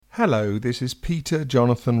Hello, this is Peter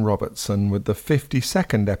Jonathan Robertson with the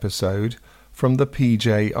 52nd episode from the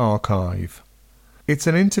PJ Archive. It's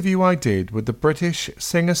an interview I did with the British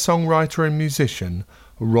singer-songwriter and musician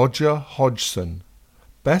Roger Hodgson,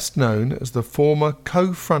 best known as the former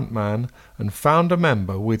co-frontman and founder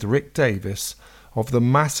member with Rick Davies of the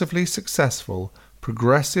massively successful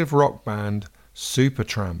progressive rock band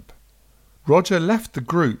SUPERTRAMP. Roger left the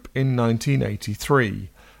group in 1983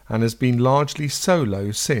 and has been largely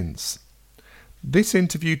solo since. This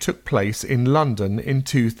interview took place in London in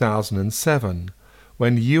 2007,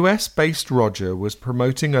 when US-based Roger was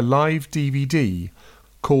promoting a live DVD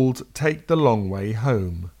called Take the Long Way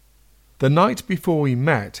Home. The night before we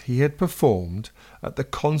met, he had performed at the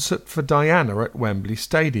Concert for Diana at Wembley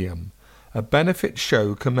Stadium, a benefit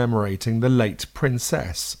show commemorating the late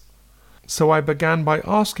Princess. So I began by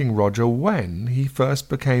asking Roger when he first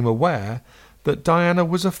became aware that Diana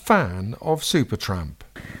was a fan of SUPERTRAMP.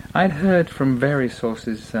 I'd heard from various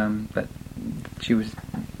sources that she was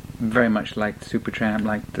very much like SUPERTRAMP,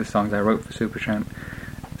 like the songs I wrote for SUPERTRAMP.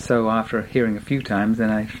 So after hearing a few times,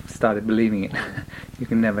 then I started believing it. You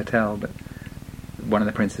can never tell, but one of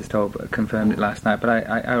the princes confirmed it last night. But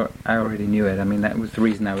I already knew it. I mean, that was the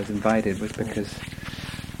reason I was invited, was because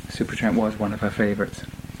SUPERTRAMP was one of her favourites.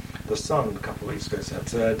 The Sun, a couple of weeks ago,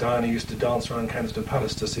 said Diana used to dance around Kensington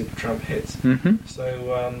Palace to SUPERTRAMP hits. Mm-hmm.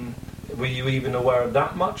 So were you even aware of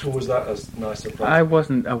that much, or was that a nice surprise? I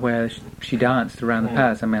wasn't aware she danced around the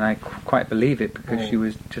palace. I mean, I quite believe it, because she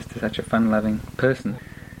was just such a fun-loving person,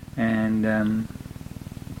 and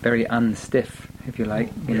very unstiff, if you like,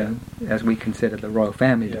 you know, as we consider the royal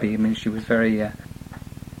family to be. I mean, she was very...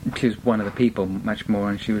 she was one of the people much more,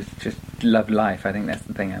 and she was just loved life. I think that's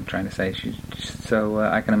the thing I'm trying to say. So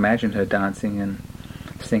I can imagine her dancing and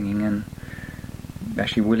singing, and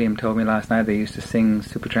actually William told me last night they used to sing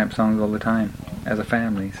SUPERTRAMP songs all the time as a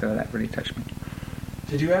family, so that really touched me.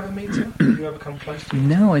 Did you ever meet her? Did you ever come close to her?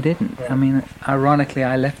 No, I didn't. I mean, ironically,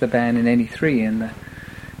 I left the band in '83, and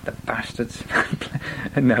the bastards...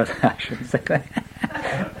 No, I shouldn't say that.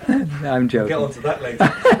 I'm joking. We'll get on to that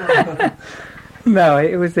later. No,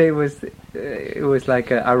 it was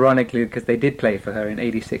like ironically, because they did play for her in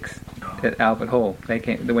 '86 at Albert Hall.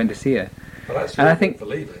 They went to see her. Well, that's your fault for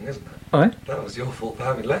leaving, isn't it? What? That was your fault for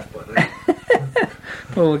having left by then.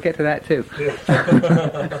 Well, we'll get to that too.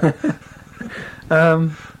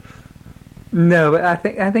 No, but I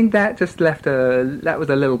think that just left that was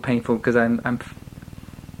a little painful, because I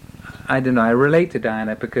don't know, I relate to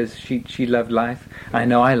Diana because she loved life. I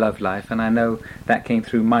know I loved life, and I know that came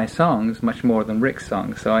through my songs much more than Rick's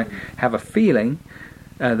songs. So I have a feeling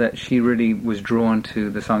that she really was drawn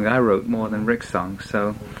to the songs I wrote more than Rick's songs.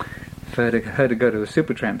 So for her to go to a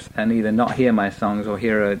SUPERTRAMP and either not hear my songs or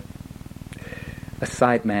hear a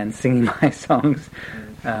sideman singing my songs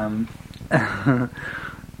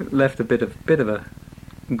left a bit of a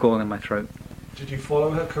gall in my throat. Did you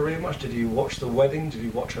follow her career much? Did you watch the wedding? Did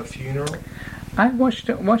you watch her funeral? I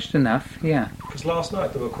watched enough, yeah. Because last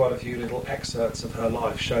night there were quite a few little excerpts of her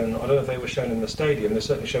life shown. I don't know if they were shown in the stadium. They're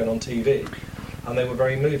certainly shown on TV, and they were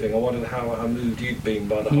very moving. I wondered how moved you'd been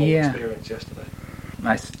by the whole experience yesterday.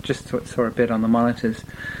 I just saw a bit on the monitors.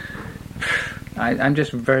 I'm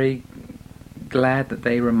just very glad that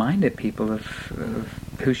they reminded people of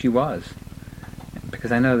who she was,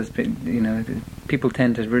 because I know there's been, you know, people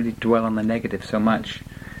tend to really dwell on the negative so much,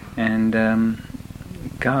 and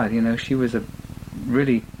God, you know, she was a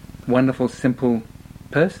really wonderful, simple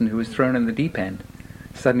person who was thrown in the deep end,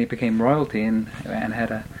 suddenly became royalty, and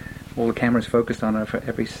had all the cameras focused on her for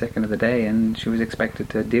every second of the day, and she was expected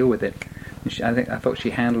to deal with it. And I thought she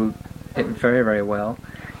handled it very, very well,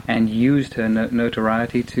 and used her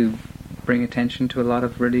notoriety to bring attention to a lot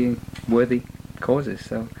of really worthy causes.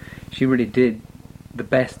 So she really did the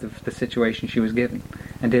best of the situation she was given,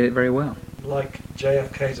 and did it very well. Like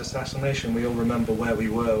JFK's assassination, we all remember where we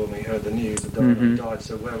were when we heard the news that Diana died.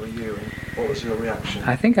 So where were you, and what was your reaction?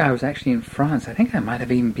 I think I was actually in France. I think I might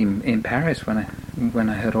have even been in Paris when I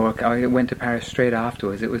heard I went to Paris straight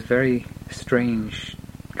afterwards. It was very strange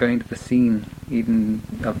going to the scene, even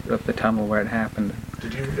of the tunnel where it happened.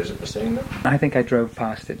 Did you visit the scene then? I think I drove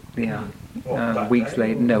past it. Yeah, weeks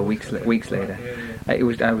later. No, weeks later. I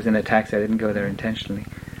was in a taxi. I didn't go there intentionally.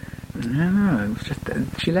 No, it was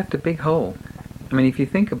just she left a big hole. I mean, if you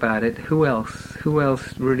think about it, who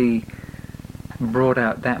else really brought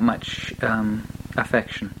out that much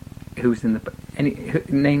affection? Who's in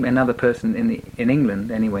name another person in England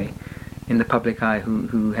anyway, in the public eye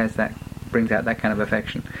who has that, brings out that kind of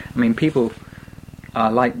affection. I mean, people are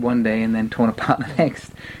liked one day and then torn apart the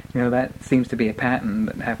next. You know, that seems to be a pattern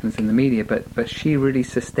that happens in the media. But she really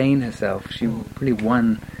sustained herself. She really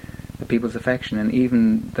won the people's affection, and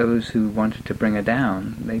even those who wanted to bring her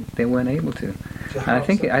down, they weren't able to. And I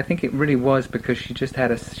think it really was because she just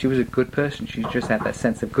she was a good person. She just had that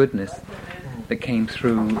sense of goodness that came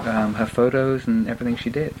through her photos and everything she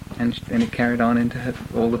did, and it carried on into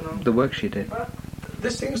all the work she did.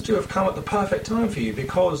 This seems to have come at the perfect time for you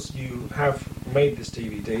because you have made this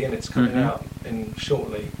DVD and it's coming out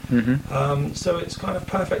shortly. So it's kind of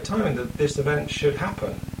perfect timing that this event should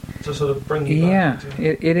happen to sort of bring you back.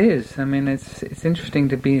 It is. I mean, it's interesting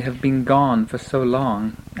to have been gone for so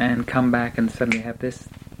long and come back and suddenly have this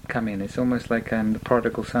come in. It's almost like the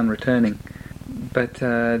prodigal son returning. But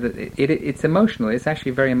it's emotional. It's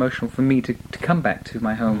actually very emotional for me to come back to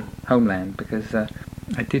my homeland because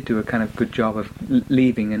I did do a kind of good job of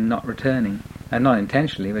leaving and not returning. And not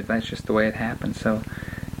intentionally, but that's just the way it happened. So,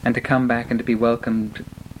 and to come back and to be welcomed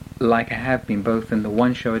like I have been, both in the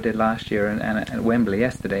one show I did last year and at Wembley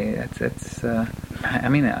yesterday, I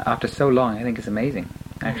mean, after so long, I think it's amazing,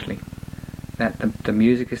 actually. That the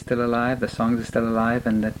music is still alive, the songs are still alive,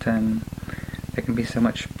 and that there can be so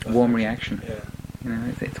much warm reaction. Yeah. You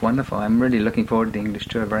know, it's wonderful. I'm really looking forward to the English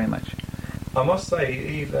tour very much. I must say,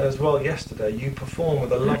 Eve, as well, yesterday you performed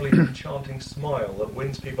with a lovely enchanting smile that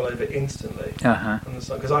wins people over instantly.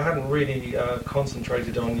 Because I hadn't really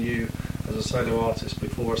concentrated on you as a solo artist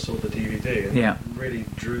before I saw the DVD, and it really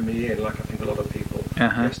drew me in, like I think a lot of people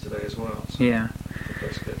yesterday as well. So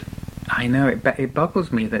that's good. I know, it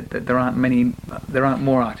boggles me that there aren't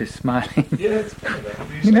more artists smiling. Yeah, it's funny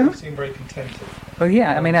that. You seem very contented. Well,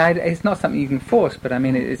 yeah, I mean, it's not something you can force, but I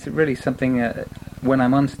mean, it's really something. When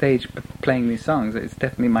I'm on stage playing these songs, it's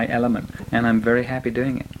definitely my element, and I'm very happy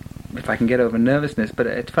doing it. If I can get over nervousness, but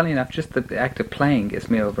it's funny enough, just the act of playing gets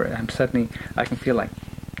me over it. I can feel like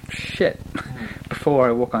shit before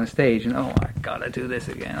I walk on stage, and oh, I gotta do this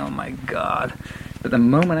again. Oh my God! But the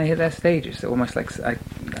moment I hit that stage, it's almost like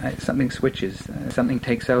something switches, something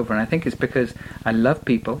takes over, and I think it's because I love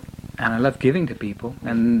people and I love giving to people,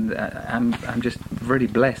 and I'm just really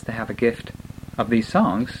blessed to have a gift of these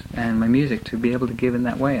songs and my music to be able to give in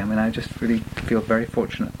that way. I mean, I just really feel very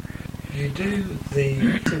fortunate. You do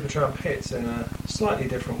the Supertramp hits in a slightly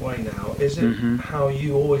different way now. Is it how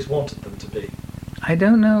you always wanted them to be? I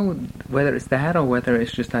don't know whether it's that or whether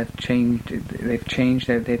it's just They've changed.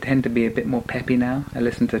 They tend to be a bit more peppy now. I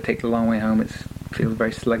listen to Take the Long Way Home. It feels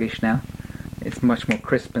very sluggish now. It's much more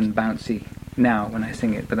crisp and bouncy now when I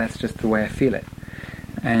sing it, but that's just the way I feel it.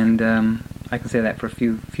 And I can say that for a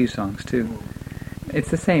few songs too. It's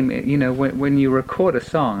the same, when you record a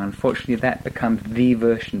song, unfortunately that becomes the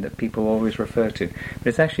version that people always refer to. But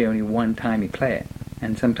it's actually only one time you play it.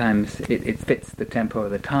 And sometimes it fits the tempo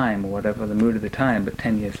of the time or whatever, the mood of the time, but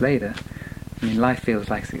 10 years later, I mean, life feels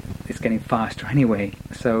like it's getting faster anyway.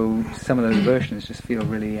 So some of those versions just feel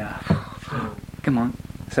really, come on.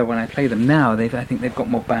 So when I play them now, I think they've got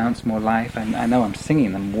more bounce, more life, and I know I'm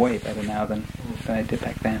singing them way better now than I did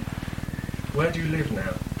back then. Where do you live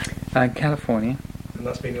now? California. And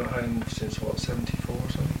that's been your home since, 74 or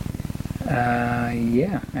something?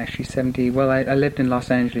 Yeah, actually 70. Well, I lived in Los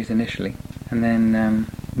Angeles initially, and then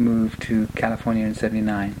moved to California in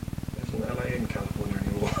 79. Isn't LA in California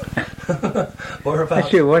anymore? Whereabouts?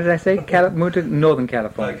 Actually, what did I say? Moved to Northern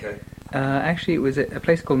California. Okay. Actually, it was a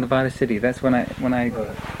place called Nevada City. That's when I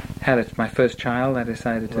had my first child. I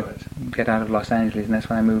decided to get out of Los Angeles, and that's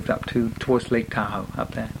when I moved up towards Lake Tahoe,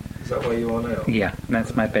 up there. Is that where you are now? Yeah,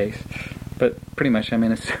 that's my base. But pretty much I'm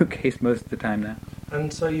in a suitcase most of the time now.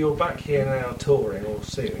 And so you're back here now touring, or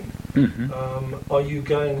soon. Are you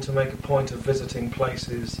going to make a point of visiting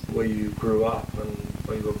places where you grew up and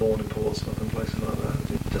where you were born in Portsmouth and places like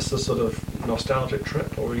that? Just a sort of nostalgic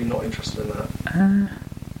trip, or are you not interested in that?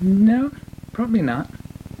 No, probably not.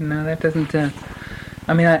 No, that doesn't...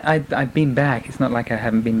 I mean, I've been back. It's not like I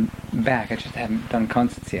haven't been back. I just haven't done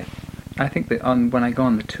concerts yet. I think that when I go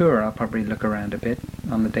on the tour, I'll probably look around a bit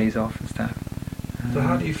on the days off and stuff. So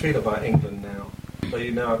how do you feel about England now? Are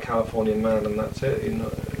you now a Californian man and that's it?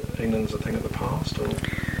 England's a thing of the past, or?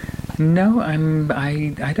 No,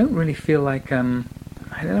 I don't really feel like I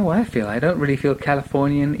don't know what I feel. I don't really feel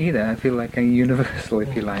Californian either. I feel like a universal,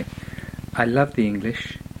 if you like. I love the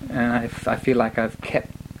English, and I feel like I've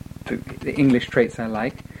kept the English traits I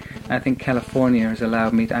like. I think California has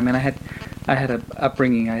allowed me to... I mean, I had an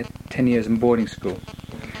upbringing. I had 10 years in boarding school,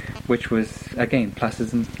 which was, again,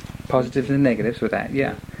 pluses and positives and negatives with that,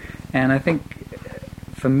 yeah. And I think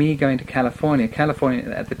for me going to California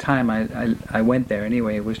at the time I went there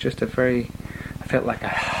anyway, it was just I felt like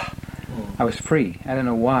I was free. I don't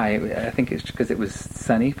know why. I think it's because it was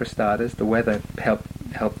sunny for starters. The weather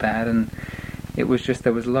helped that, and it was just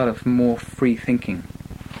there was a lot of more free thinking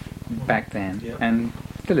back then. Yeah. And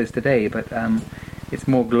still is today, but it's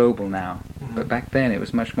more global now. But back then it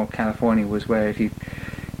was much more. California was where if you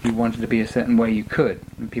wanted to be a certain way, you could,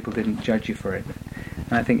 and people didn't judge you for it.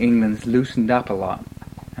 And I think England's loosened up a lot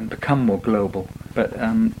and become more global. But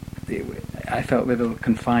I felt a little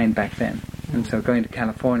confined back then. And so going to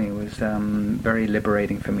California was very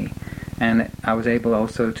liberating for me. And I was able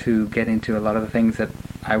also to get into a lot of the things that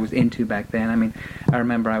I was into back then. I mean, I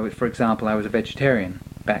remember, for example, I was a vegetarian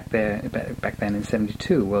back then in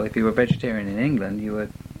 '72. Well, if you were a vegetarian in England, you were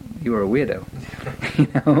a weirdo, you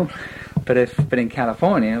know. But in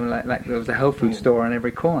California, like there was a health food store on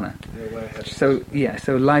every corner. So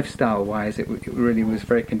lifestyle-wise, it really was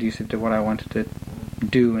very conducive to what I wanted to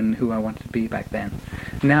do and who I wanted to be back then.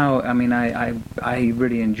 Now, I mean, I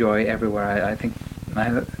really enjoy everywhere. I think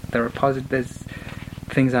there are positive. There's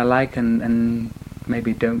things I like and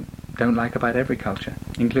maybe don't like about every culture,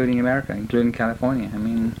 including America, including California. I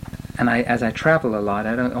mean, and as I travel a lot,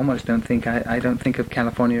 I don't think of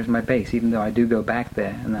California as my base, even though I do go back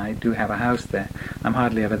there and I do have a house there. I'm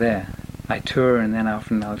hardly ever there. I tour, and then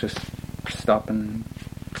often I'll just stop and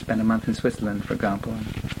spend a month in Switzerland, for example.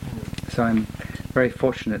 So I'm very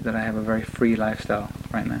fortunate that I have a very free lifestyle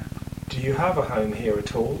right now. Do you have a home here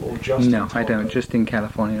at all, or just No, I don't. Just in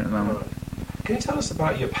California at the moment. Right. Can you tell us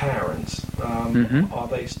about your parents? Are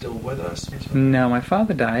they still with us? No, my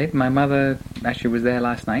father died. My mother actually was there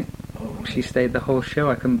last night. Oh. She stayed the whole show.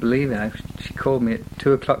 I couldn't believe it. She called me at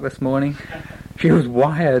 2 o'clock this morning. She was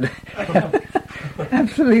wired.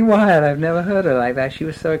 Absolutely wired. I've never heard her like that. She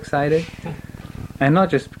was so excited. And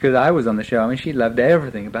not just because I was on the show. I mean, she loved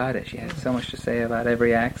everything about it. She had so much to say about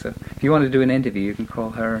every act. So if you want to do an interview, you can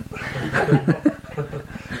call her.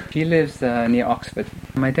 She lives near Oxford.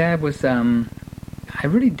 My dad was... I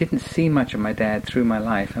really didn't see much of my dad through my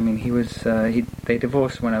life. I mean, they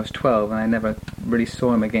divorced when I was 12, and I never really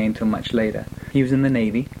saw him again until much later. He was in the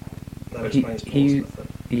Navy. That explains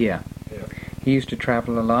Portsmouth. Yeah. He used to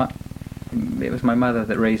travel a lot. It was my mother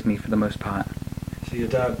that raised me for the most part. So your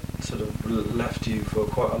dad sort of left you for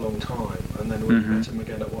quite a long time, and then we met him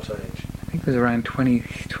again at what age? I think it was around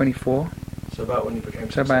 24. So about when you became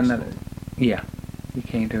successful? About another, yeah. He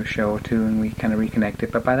came to a show or two, and we kind of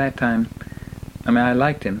reconnected. But by that time, I mean, I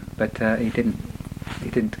liked him, but he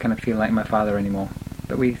didn't kind of feel like my father anymore.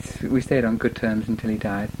 But we stayed on good terms until he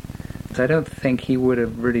died. So I don't think he would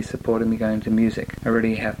have really supported me going into music. I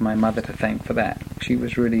really have my mother to thank for that. She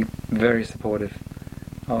was really very supportive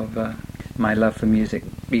of my love for music,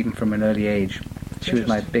 even from an early age. She was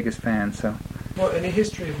my biggest fan. So. Well, any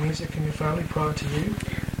history of music in your family prior to you?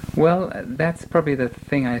 Well, that's probably the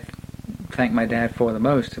thing I thank my dad for the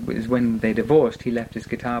most, is when they divorced, he left his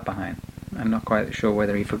guitar behind. I'm not quite sure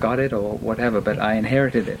whether he forgot it or whatever, but I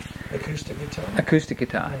inherited it. Acoustic guitar? Acoustic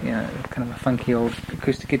guitar, yeah, kind of a funky old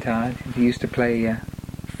acoustic guitar. He used to play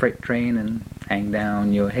Freight Train and Hang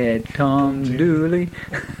Down Your Head, Tom Dooley.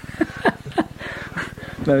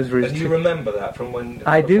 Those were his. And you remember that from when...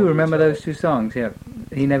 I do remember those two songs, yeah.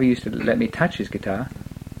 He never used to let me touch his guitar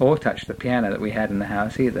or touch the piano that we had in the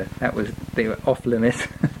house either. They were off limits.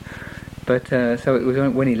 But so it was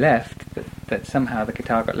when he left that somehow the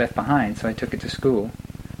guitar got left behind, so I took it to school,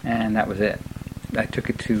 and that was it. I took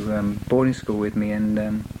it to boarding school with me,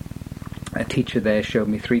 and a teacher there showed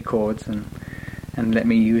me 3 chords and let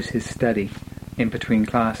me use his study in between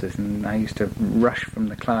classes, and I used to rush from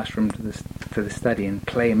the classroom to the study and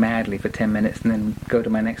play madly for 10 minutes and then go to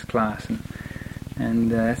my next class,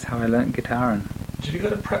 and that's how I learnt guitar. And did you go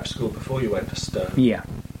to prep school before you went to Stone? Yeah.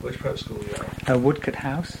 Which prep school were you at? Woodcote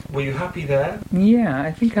House. Were you happy there? Yeah,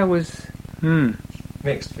 I think I was...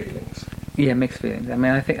 Mixed feelings. Yeah, mixed feelings. I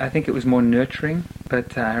mean, I think it was more nurturing,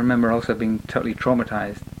 but I remember also being totally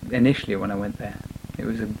traumatized initially when I went there. It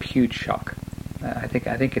was a huge shock. I think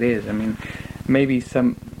it is. I mean, maybe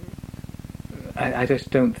some... I just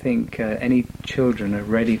don't think any children are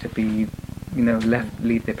ready to be,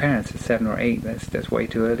 leave their parents at 7 or 8. That's way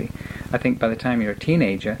too early. I think by the time you're a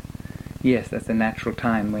teenager, yes, that's a natural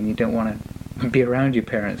time when you don't want to be around your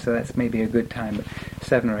parents, so that's maybe a good time, but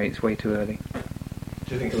 7 or 8 is way too early.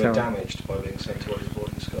 Do you think you were damaged by being sent to a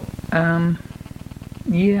boarding school?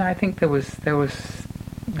 Yeah, I think there was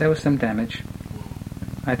some damage.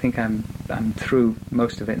 I think I'm through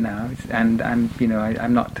most of it now, and I'm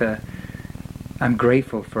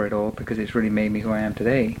grateful for it all because it's really made me who I am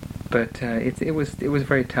today. But it was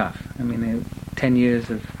very tough. I mean, 10 years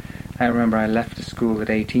of... I remember I left the school at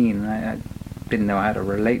 18 and I didn't know how to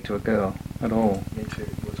relate to a girl at all. Me too.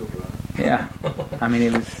 We'll talk about that. Yeah. I mean,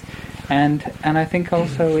 it was... And I think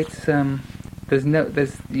also it's...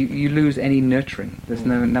 you lose any nurturing. There's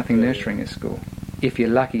nothing nurturing at school. If you're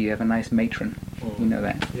lucky, you have a nice matron. You know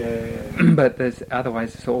that. Yeah. But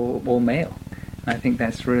otherwise it's all male. And I think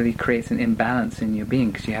that's really creates an imbalance in your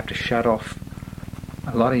being, because you have to shut off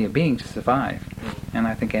a lot of your being to survive. And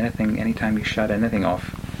I think anytime you shut anything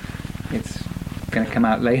off, it's going to come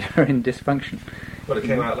out later in dysfunction. But it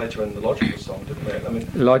came out later in the Logical Song, didn't it? I mean,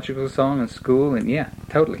 Logical Song and school, and yeah,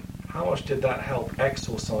 totally. How much did that help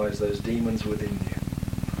exorcise those demons within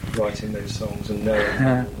you, writing those songs and knowing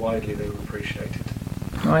how widely they were appreciated?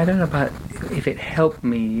 Well, I don't know about if it helped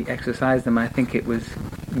me exercise them. I think it was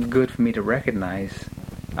good for me to recognize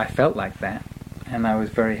I felt like that, and I was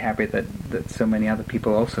very happy that so many other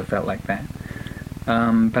people also felt like that.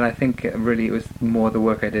 But I think really it was more the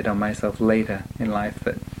work I did on myself later in life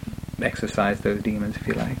that exercised those demons, if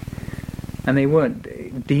you like. And they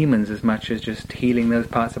weren't demons as much as just healing those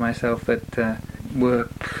parts of myself that were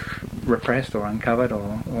repressed or uncovered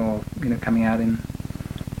or coming out in...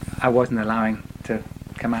 I wasn't allowing to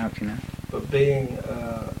come out, But being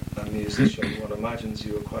a musician, one imagines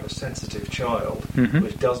you were quite a sensitive child,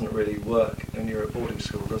 which doesn't really work when you're at boarding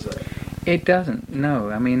school, does it? It doesn't, no.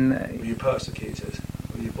 I mean... Were you persecuted?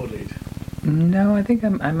 Were you bullied? No, I think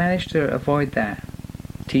I managed to avoid that.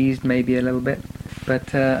 Teased maybe a little bit.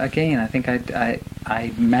 But again, I think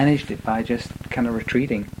I managed it by just kind of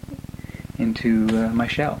retreating into my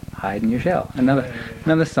shell. Hide in your shell.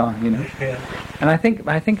 Another song, Yeah. And I think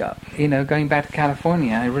going back to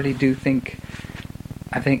California, I really do think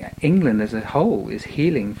England as a whole is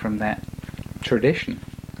healing from that tradition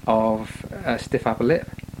of a stiff upper lip.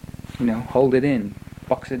 Hold it in,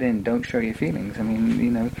 box it in, don't show your feelings. I mean,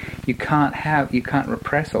 you can't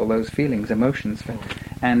repress all those feelings, emotions,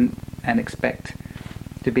 and expect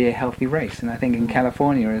to be a healthy race. And I think in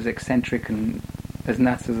California, as eccentric and as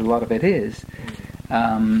nuts as a lot of it is,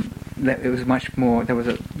 that it was much more. There's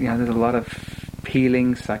a lot of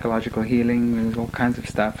healing, psychological healing. There's all kinds of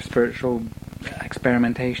stuff, spiritual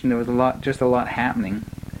experimentation. There was a lot happening.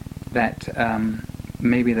 That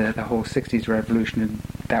maybe the whole '60s revolution,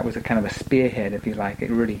 that was a kind of a spearhead, if you like.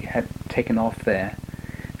 It really had taken off there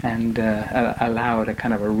and allowed a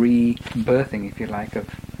kind of a rebirthing, if you like, of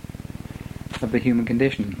the human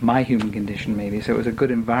condition, my human condition maybe. So it was a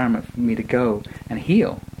good environment for me to go and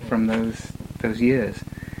heal from those years.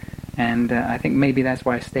 And I think maybe that's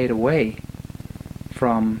why I stayed away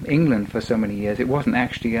from England for so many years. It wasn't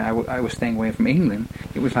actually I was staying away from England.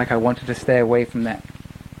 It was like I wanted to stay away from that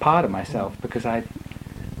part of myself, because I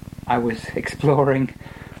was exploring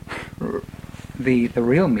the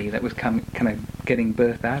real me that was kind of getting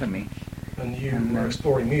birthed out of me. And you were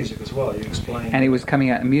exploring music as well. You explained. And it was coming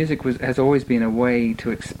out. Music has always been a way to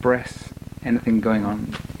express anything going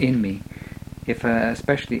on in me.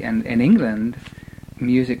 Especially in England,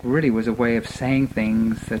 music really was a way of saying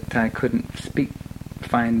things that I couldn't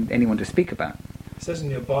find anyone to speak about. It says in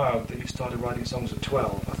your bio that you started writing songs at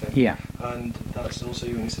 12, I think. Yeah. And that's also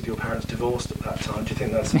when you said your parents divorced at that time. Do you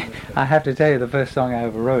think that's... I have to tell you, the first song I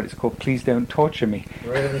ever wrote, it's called Please Don't Torture Me.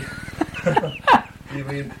 Really? You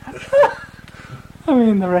mean... I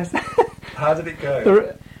mean, the rest... How did it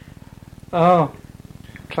go?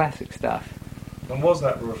 Classic stuff. And was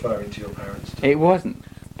that referring to your parents too? It wasn't,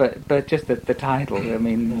 but just the title, I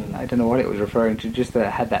mean, I don't know what it was referring to, just that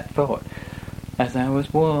I had that thought. As I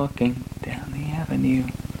was walking down the avenue,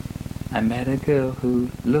 I met a girl who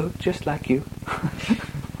looked just like you.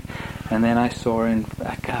 And then I saw I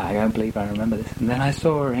don't believe I remember this. And then I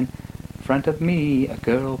saw in front of me a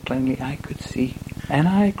girl plainly I could see. And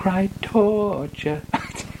I cried, torture.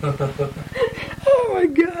 Oh my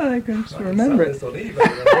God, I can just remember it. On eBay,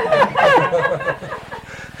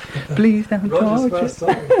 Please don't Roger's torture. first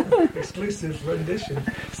song, exclusive rendition.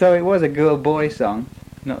 So it was a girl-boy song.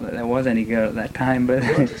 Not that there was any girl at that time, but...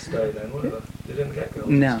 You weren't to stay then, were you? They didn't get girls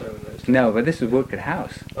No. to stay in those days. No, but this was Woodcote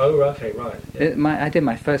House. Oh, okay, right. Yeah. I did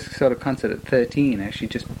my first sort of concert at 13, actually,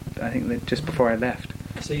 just before I left.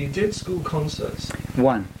 So you did school concerts,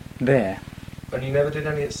 One, there. and you never did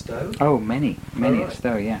any at Stowe? Oh, many right. at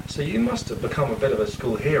Stowe, yeah. So you must have become a bit of a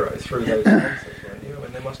school hero through those concerts, weren't you? I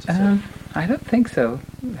mean, they must have said... I don't think so.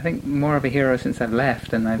 I think more of a hero since I've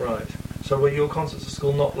left, and Right. So were your concerts at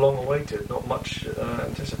school not long awaited, not much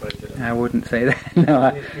anticipated? I wouldn't say that.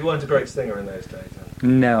 No, You weren't a great singer in those days,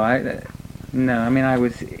 then? no. I mean, I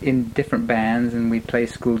was in different bands, and we'd play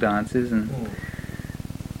school dances, and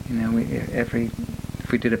if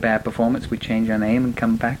we did a bad performance, we'd change our name and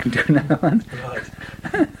come back and do another one.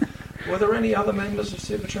 Right. Were there any other members of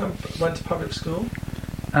Supertramp that went to public school?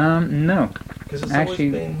 No. Because it's always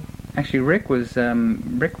been... Actually, Rick was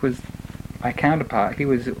my counterpart. He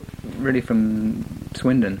was really from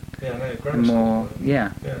Swindon. Yeah, no, grammar school.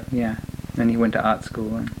 Yeah. And he went to art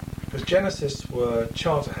school. Because Genesis were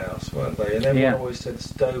Charterhouse, weren't they? And everyone always said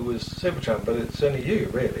Stowe was Supertramp, but it's only you,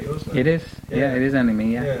 really, wasn't it? It is. Yeah, it is only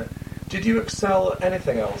me, yeah. Did you excel at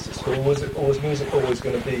anything else at school? Was music always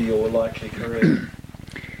going to be your likely career?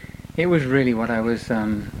 It was really what I was...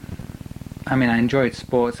 I mean, I enjoyed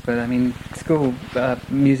sports, but I mean, school,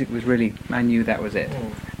 music was really... I knew that was it.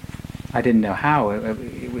 I didn't know how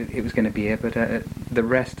it was going to be it, but the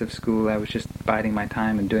rest of school, I was just biding my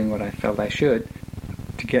time and doing what I felt I should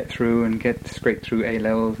to get through and get straight through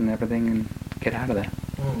A-levels and everything and get out of there.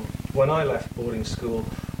 When I left boarding school,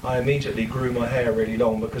 I immediately grew my hair really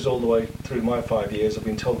long because all the way through my 5 years I've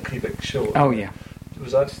been told to keep it short. Oh, yeah.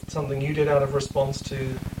 Was that something you did out of response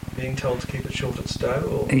to being told to keep it short at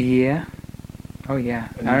Stowe? Or? Yeah. Oh, yeah.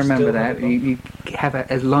 I remember that. You have it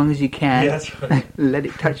as long as you can. Yeah, that's right. Let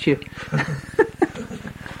it touch you.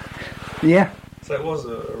 Yeah. So it was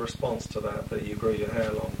a response to that you grew your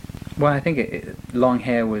hair long. Well, I think long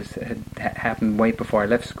hair had happened way before I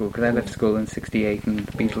left school, because I left school in '68 and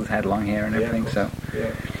the Beatles had long hair and everything.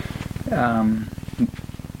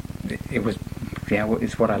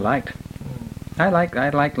 It's what I liked. I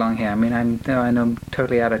like long hair. I mean, I know I'm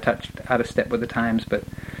totally out of step with the times, but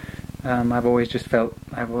I've always just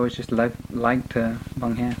liked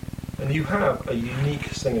long hair. And you have a unique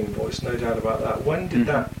singing voice, no doubt about that. When did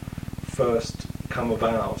that first come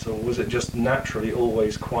about, or was it just naturally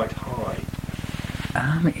always quite high?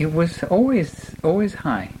 It was always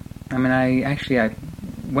high. I mean, I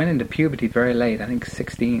went into puberty very late, I think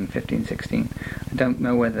 15, 16. I don't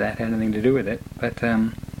know whether that had anything to do with it, but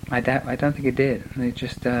I don't think it did. It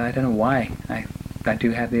just, I don't know why. I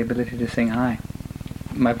do have the ability to sing high.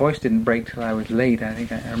 My voice didn't break till I was late. I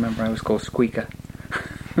think I remember I was called Squeaker.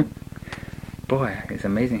 Boy, it's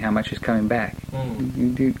amazing how much is coming back.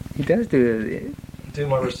 He does do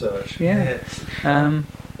my research. Yeah.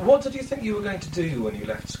 What did you think you were going to do when you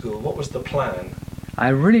left school? What was the plan? I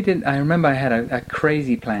really didn't. I remember I had a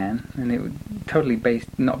crazy plan, and it was totally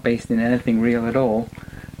not based in anything real at all.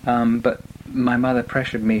 But my mother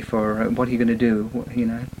pressured me for what are you going to do? You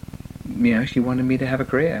know, she wanted me to have a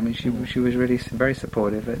career. I mean, she was really very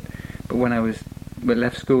supportive. But when I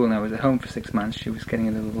left school and I was at home for 6 months, she was getting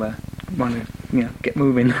a little wanted to get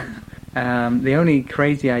moving. The only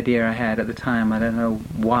crazy idea I had at the time, I don't know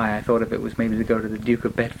why, I thought of it was maybe to go to the Duke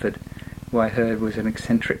of Bedford, who I heard was an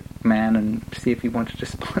eccentric man, and see if he wanted to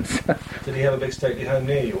sponsor. Did he have a big stately home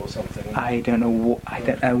near you or something? I don't know. I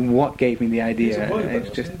don't know what gave me the idea. It was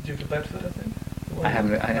just Duke of Bedford, I think. I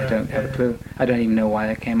don't have a clue. I don't even know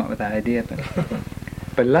why I came up with that idea,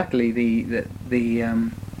 but luckily the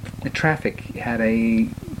Traffic had a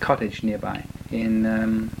cottage nearby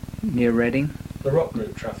in near Reading. The rock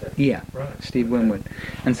group Traffic? Yeah, right. Steve Winwood.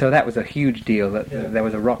 And so that was a huge deal, that there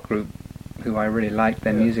was a rock group who I really liked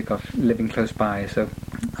their music of living close by. So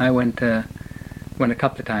I went a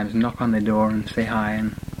couple of times, knock on their door and say hi,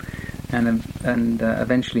 and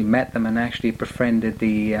eventually met them and actually befriended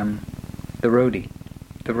the roadie.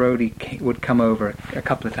 The roadie would come over a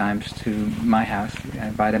couple of times to my house. I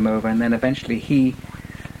invite him over, and then eventually he,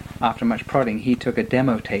 after much prodding, he took a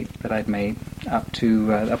demo tape that I'd made up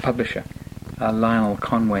to a publisher, Lionel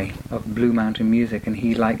Conway of Blue Mountain Music, and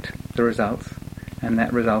he liked the results, and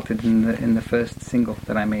that resulted in the first single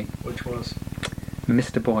that I made. Which was?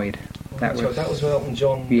 Mr. Boyd. That was with Elton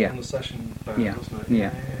John on the session band, wasn't it?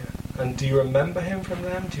 Yeah. And do you remember him from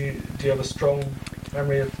them? Do you have a strong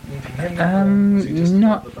memory of meeting him? Was he just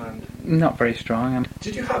not the band? Not very strong.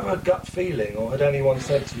 Did you have a gut feeling, or had anyone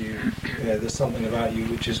said to you, there's something about you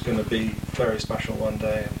which is going to be very special one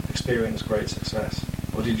day and experience great success?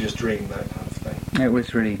 Or did you just dream that kind of thing? It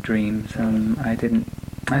was really dreams. I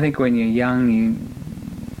think when you're young,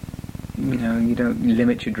 you don't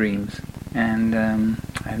limit your dreams. And I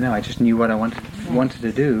don't know. I just knew what I wanted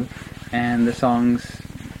to do, and the songs,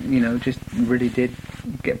 just really did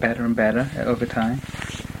get better and better over time.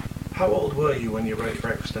 How old were you when you wrote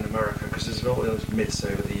Breakfast in America? Because there's all those myths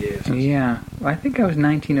over the years. Yeah, I think I was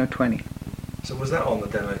 19 or 20. So was that on the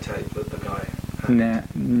demo tape that the guy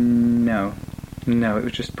had? No, it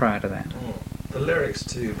was just prior to that. The lyrics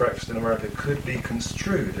to Breakfast in America could be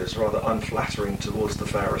construed as rather unflattering towards the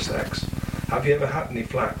fairer sex. Have you ever had any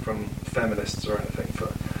flack from feminists or anything for,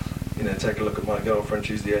 take a look at my girlfriend,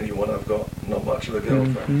 she's the only one I've got, not much of a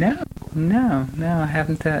girlfriend? No, I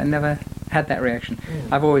haven't, never had that reaction.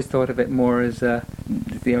 I've always thought of it more as the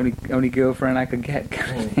only girlfriend I could get.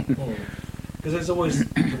 Because there's always,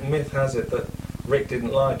 the myth has it that Rick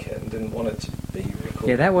didn't like it and didn't want it to be recorded.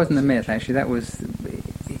 Yeah, that wasn't a myth, actually. That was,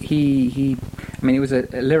 it was a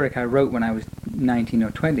lyric I wrote when I was 19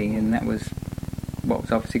 or 20, and that was what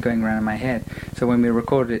was obviously going around in my head. So when we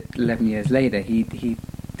recorded it 11 years later, he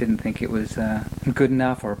didn't think it was good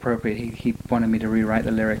enough or appropriate. He wanted me to rewrite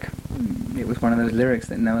the lyric. It was one of those lyrics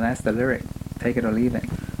that, no, that's the lyric. Take it or leave it.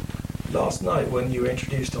 Last night, when you were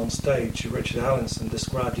introduced on stage, Richard Allinson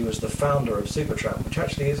described you as the founder of Supertramp, which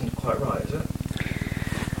actually isn't quite right, is it?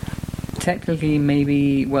 Technically,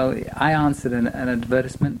 maybe. Well, I answered an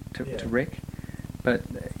advertisement to Rick, but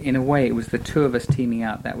in a way, it was the two of us teaming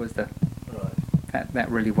up. That was that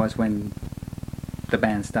really was when the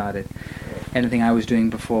band started. Right. Anything I was doing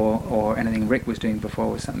before or anything Rick was doing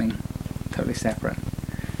before was something totally separate.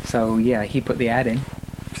 So yeah, he put the ad in.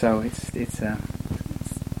 So it's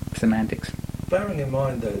semantics. Bearing in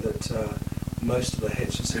mind though that most of the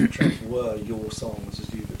hits of Supertramp were your songs,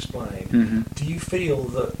 as you've explained, mm-hmm. do you feel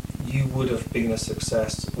that you would have been a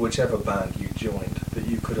success, whichever band you joined, that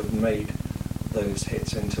you could have made those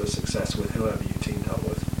hits into a success with whoever you teamed up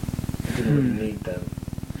with? You didn't really need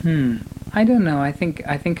them. I don't know. I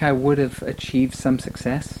think I would have achieved some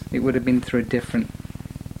success. It would have been through a different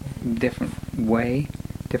way,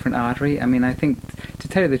 different artery. I mean, I think, to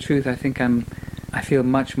tell you the truth, I feel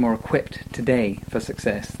much more equipped today for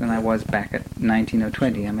success than I was back at 19 or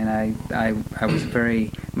 20. I mean, I was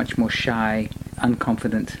very much more shy,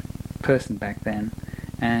 unconfident person back then,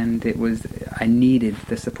 and I needed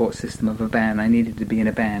the support system of a band. I needed to be in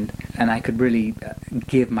a band, and I could really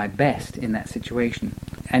give my best in that situation.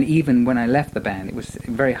 And even when I left the band, it was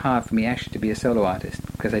very hard for me actually to be a solo artist,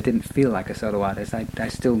 because I didn't feel like a solo artist. I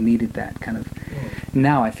still needed that kind of...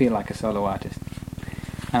 Now I feel like a solo artist.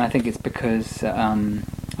 And I think it's because a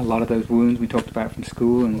lot of those wounds we talked about from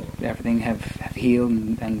school and everything have healed,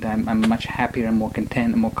 and I'm much happier and more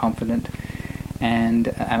content and more confident. And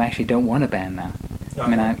I actually don't want a band now. I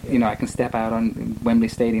mean, I can step out on Wembley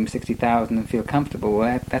Stadium, 60,000, and feel comfortable.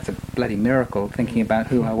 Well, that's a bloody miracle, thinking about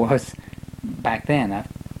who I was back then.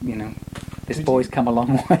 This boy's come a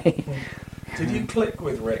long way. Did you click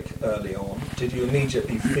with Rick early on? Did you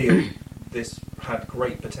immediately feel this had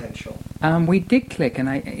great potential? We did click, and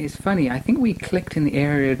it's funny, I think we clicked in the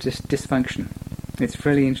area of just dysfunction. It's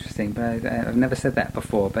really interesting, but I've never said that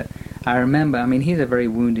before. But I remember, I mean, he's a very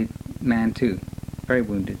wounded man too, very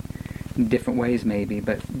wounded, in different ways maybe,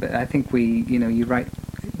 but I think he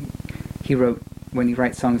wrote, when you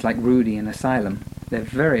write songs like Rudy and Asylum, they're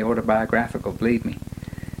very autobiographical, believe me.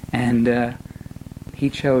 And he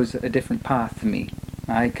chose a different path to me.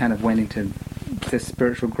 I kind of went into this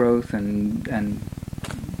spiritual growth and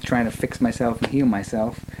trying to fix myself and heal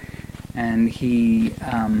myself, and he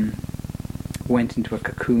went into a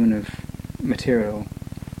cocoon of material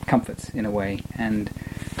comforts in a way. And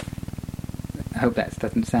I hope that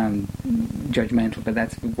doesn't sound judgmental, but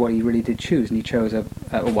that's what he really did choose, and he chose a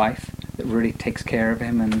wife that really takes care of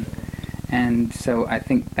him, and so I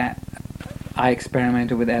think that I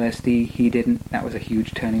experimented with LSD, he didn't. That was a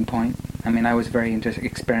huge turning point. I mean, I was very into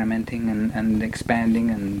experimenting and expanding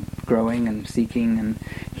and growing and seeking, and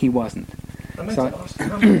he wasn't. I meant to ask,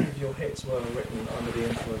 how many of your hits were written under the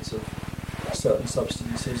influence of certain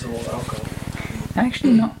substances or alcohol?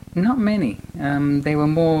 Actually, not many. They were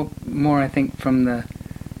more I think from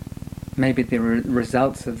maybe the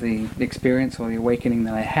results of the experience or the awakening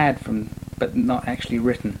that I had but not actually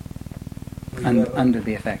written under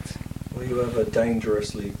the effects. Were you ever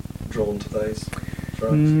dangerously drawn to those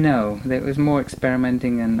drugs? No, it was more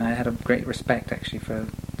experimenting, and I had a great respect actually for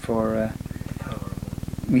the power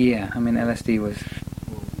of it. Yeah, I mean, LSD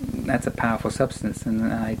that's a powerful substance,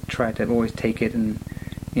 and I tried to always take it in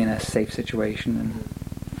a safe situation,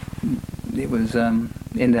 and it was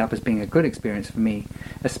ended up as being a good experience for me,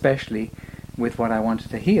 especially with what I wanted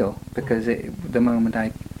to heal, because the moment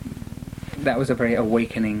that was a very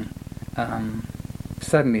awakening.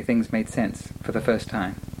 Suddenly things made sense for the first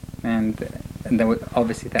time, and there was,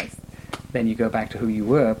 obviously then you go back to who you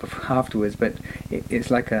were afterwards, but it's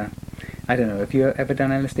like I don't know, have you ever done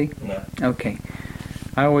LSD? No. Okay.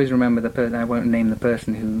 I always remember the person, I won't name the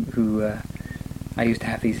person who I used to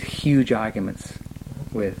have these huge arguments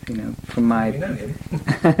with, from my... You know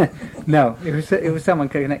him? No, it was someone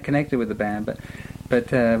connected with the band,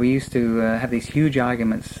 but we used to have these huge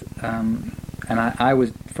arguments, and I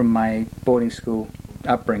was from my boarding school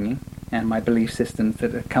upbringing and my belief systems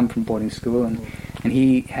that had come from boarding school, and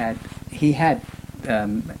he had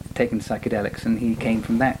taken psychedelics, and he came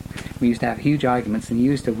from that. We used to have huge arguments, and he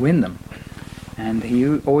used to win them, and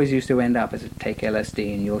he always used to end up as take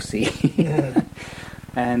LSD and you'll see. Yeah.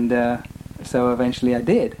 And so eventually I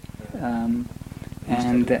did, and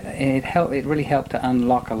it really helped to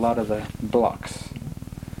unlock a lot of the blocks,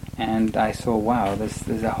 and I saw, wow,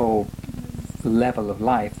 there's a whole level of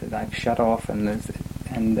life that I've shut off, and there's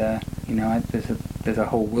there's a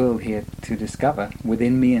whole world here to discover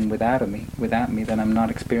within me and without me that I'm not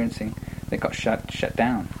experiencing, that got shut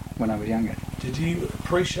down when I was younger. Did you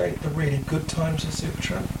appreciate the really good times of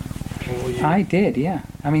Supertramp? Or were you I did, yeah.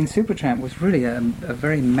 I mean, Supertramp was really a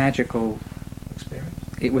very magical experience?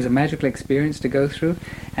 It was a magical experience to go through,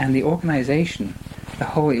 and the organisation,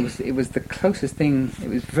 it was the closest thing. It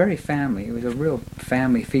was very family. It was a real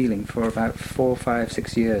family feeling for about 4, 5,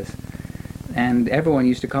 6 years, and everyone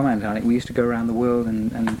used to comment on it. We used to go around the world,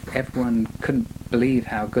 and everyone couldn't believe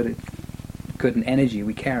how good an energy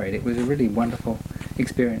we carried. It was a really wonderful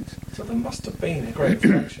experience. So there must have been a great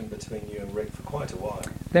affection between you and Rick for quite a while.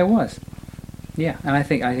 There was, yeah, and I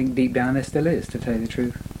think deep down there still is, to tell you the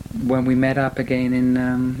truth. When we met up again in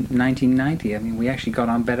 1990, I mean, we actually got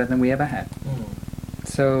on better than we ever had. Mm.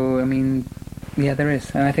 So, I mean, yeah, there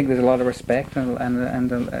is, and I think there's a lot of respect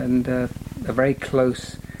and a very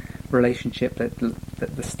close relationship that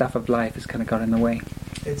the stuff of life has kind of got in the way.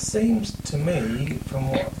 It seems to me,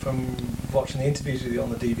 from watching the interviews with you on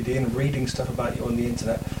the DVD and reading stuff about you on the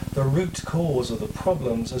internet, the root cause of the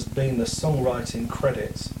problems has been the songwriting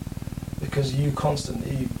credits, because you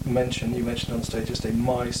constantly mentioned on stage yesterday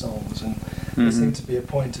my songs, and there seemed to be a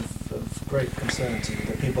point of great concern to you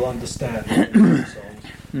that people understand your songs,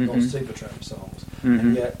 not Supertramp songs,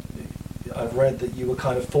 and yet I've read that you were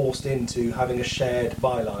kind of forced into having a shared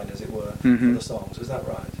byline, as it were, for the songs. Is that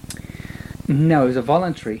right? No, it was a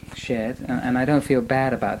voluntary shared, and I don't feel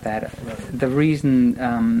bad about that. Right. The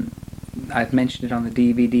reason I've mentioned it on the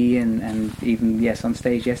DVD and even, yes, on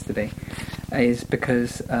stage yesterday, is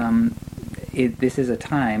because this is a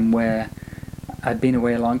time where I've been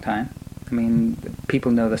away a long time. I mean,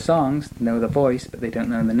 people know the songs, know the voice, but they don't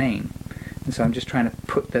know the name. And so I'm just trying to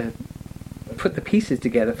put the pieces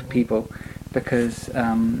together for people, because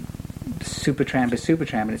Supertramp is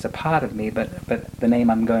Supertramp, and it's a part of me, but the name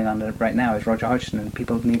I'm going under right now is Roger Hodgson, and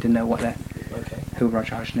people need to know who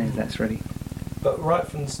Roger Hodgson is. That's really... But right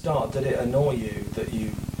from the start, did it annoy you that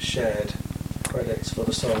you shared credits for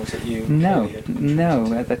the songs that you No, clearly had contributed no,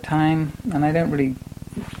 to? at the time, and I don't really...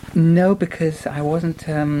 No, because I wasn't...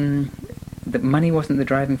 the money wasn't the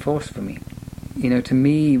driving force for me. You know, to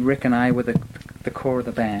me, Rick and I were the core of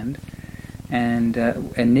the band. And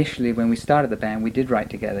initially, when we started the band, we did write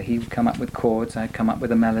together. He would come up with chords, I'd come up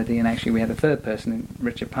with a melody, and actually we had a third person,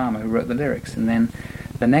 Richard Palmer, who wrote the lyrics. And then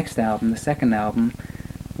the next album, the second album,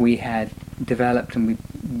 we had developed and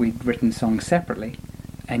we'd written songs separately,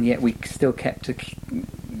 and yet we still kept to the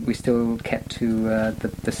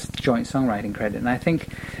joint songwriting credit. And I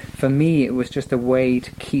think for me, it was just a way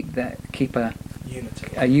to keep a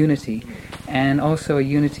unity, and also a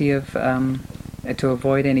unity of... to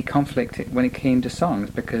avoid any conflict when it came to songs,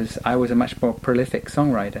 because I was a much more prolific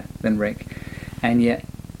songwriter than Rick, and yet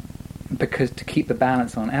because to keep the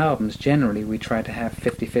balance on albums, generally we try to have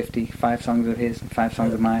 50-50, 5 songs of his and 5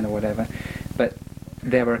 songs of mine or whatever, but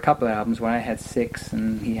there were a couple of albums where I had 6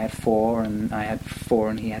 and he had 4 and I had 4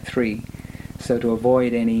 and he had 3, so to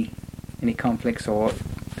avoid any conflicts, or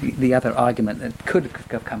the other argument that could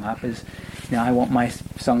have come up is, you know, I want my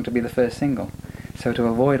song to be the first single, so to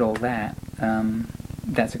avoid all that,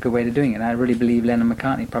 that's a good way to doing it. And I really believe Lennon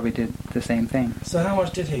McCartney probably did the same thing. So how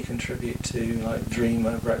much did he contribute to, like,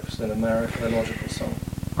 Dreamer, Breakfast in America, Logical Song?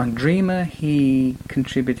 On Dreamer, he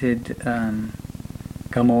contributed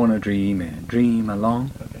Come On a Dreamer, Dream Along.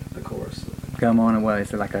 Okay, the chorus. Come On, well,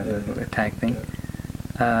 it's like a tag thing.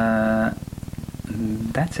 Yeah.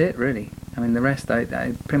 That's it, really. I mean, the rest, I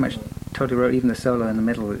pretty much totally wrote, even the solo in the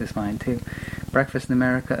middle is mine, too. Breakfast in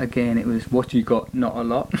America, again, it was What You Got, Not a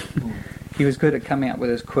Lot. He was good at coming up with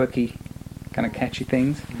those quirky, kind of catchy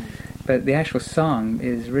things, but the actual song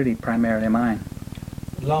is really primarily mine.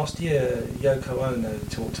 Last year, Yoko Ono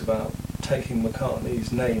talked about taking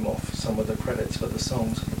McCartney's name off some of the credits for the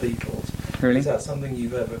songs of the Beatles. Really? Is that something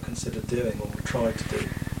you've ever considered doing or tried to do?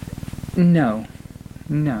 No.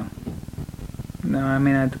 I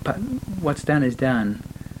mean, what's done is done.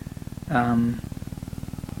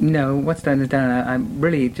 No, what's done is done. I'm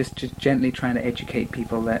really just gently trying to educate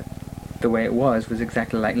people that the way it was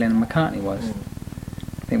exactly like Lennon McCartney was.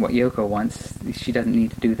 I think what Yoko wants, she doesn't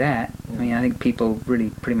need to do that. I mean, I think people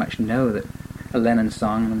really pretty much know that a Lennon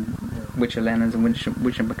song, and which are Lennon's and which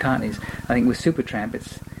are McCartney's. I think with Supertramp,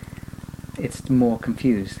 it's more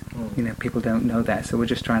confused. You know, people don't know that, so we're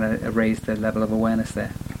just trying to raise the level of awareness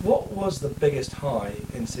there. What was the biggest high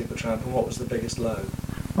in Supertramp, and what was the biggest low?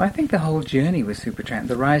 Well, I think the whole journey with Supertramp,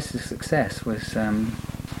 the rise to success, was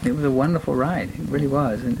it was a wonderful ride. It really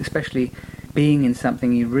was, and especially being in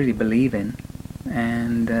something you really believe in,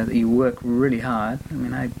 and that you work really hard. I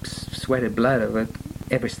mean, I sweated blood over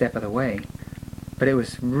every step of the way, But it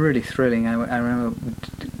was really thrilling. I remember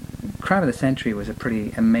Crime of the Century was a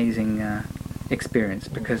pretty amazing experience,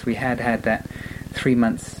 because we had that 3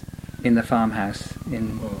 months in the farmhouse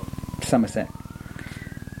in Somerset,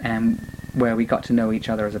 and where we got to know each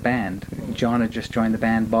other as a band. John had just joined the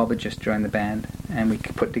band, Bob had just joined the band, and we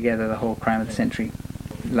put together the whole Crime of the Century.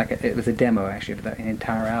 It was a demo, actually, of an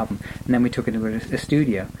entire album. And then we took it to a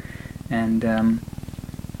studio. And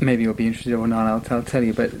maybe you'll be interested or not, I'll tell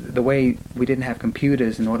you, but the way we didn't have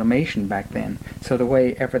computers and automation back then, so the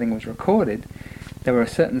way everything was recorded, there were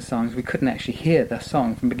certain songs we couldn't actually hear the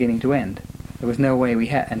song from beginning to end. There was no way we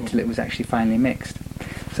had until it was actually finally mixed.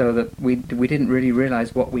 So that we didn't really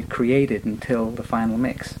realize what we'd created until the final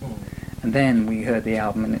mix. And then we heard the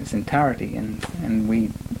album in its entirety, and we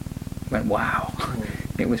went, wow.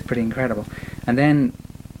 It was pretty incredible. And then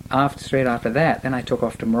straight after that, then I took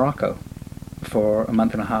off to Morocco for a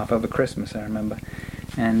month and a half over Christmas, I remember.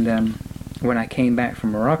 And when I came back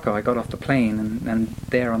from Morocco, I got off the plane, and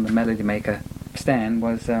there on the Melody Maker stand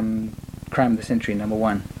was Crime of the Century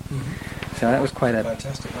 #1. So that was quite a...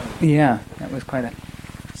 Fantastic, man. Yeah, that was quite a...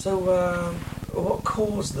 So, what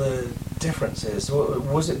caused the differences?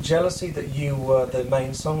 Was it jealousy that you were the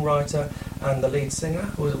main songwriter and the lead singer?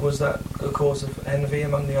 Was that a cause of envy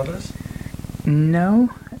among the others? No,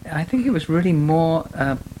 I think it was really more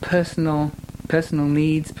personal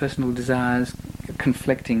needs, personal desires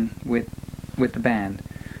conflicting with the band.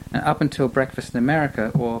 Up until Breakfast in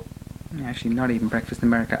America, or actually not even Breakfast in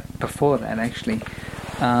America, before that actually,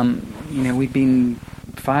 we'd been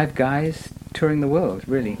 5 guys touring the world,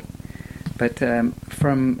 really. But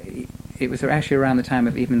it was actually around the time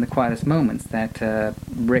of even the Quietest Moments that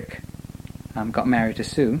Rick got married to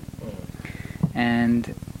Sue,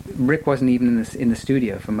 and Rick wasn't even in the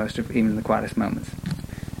studio for most of even the Quietest Moments.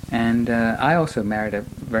 And I also married a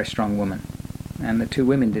very strong woman, and the 2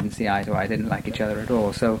 women didn't see eye to eye, didn't like each other at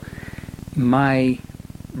all. So my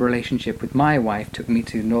relationship with my wife took me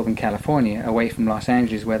to Northern California, away from Los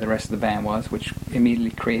Angeles where the rest of the band was, which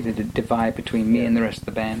immediately created a divide between me and the rest of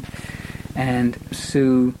the band. And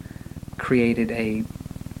Sue created a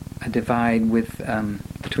divide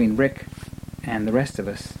between Rick and the rest of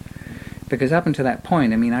us. Because up until that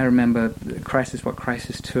point, I mean, I remember the Crisis What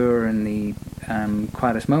Crisis tour and the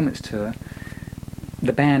Quietest Moments tour.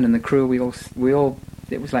 The band and the crew, we all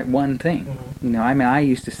it was like one thing. I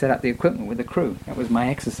used to set up the equipment with the crew. That was my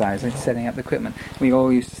exercise, setting up the equipment. We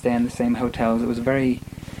all used to stay in the same hotels. It was very,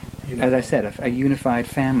 as I said, a unified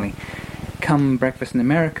family. Come Breakfast in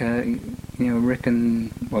America, Rick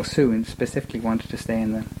and, Sue and specifically wanted to stay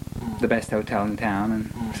in the best hotel in town,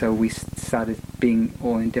 and so we started being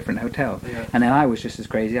all in different hotels. And then I was just as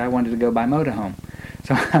crazy. I wanted to go by motorhome.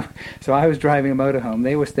 So I was driving a motorhome.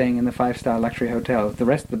 They were staying in the 5-star luxury hotels. The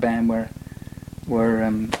rest of the band were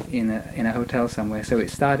in a hotel somewhere. So it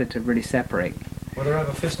started to really separate. Were there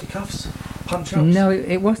ever fisticuffs, punch-ups? No,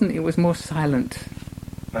 it wasn't. It was more silent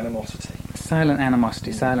animosity.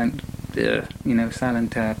 Silent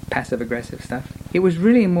passive-aggressive stuff. It was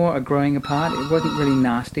really more a growing apart. It wasn't really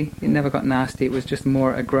nasty. It never got nasty. It was just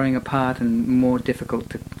more a growing apart and more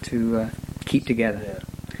difficult to keep together. Yeah.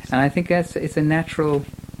 And I think it's a natural...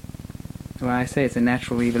 Well, I say it's a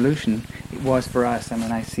natural evolution. It was for us. I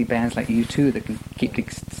mean, I see bands like U2 that can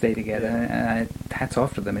stay together. Hats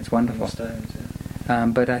off to them. It's wonderful.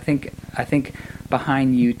 But I think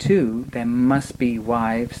behind U2 there must be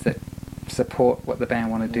wives that support what the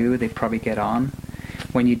band want to do. They probably get on.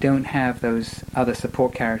 When you don't have those other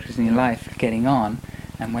support characters in your life getting on,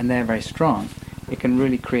 and when they're very strong, it can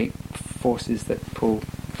really create forces that pull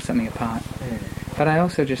something apart. But I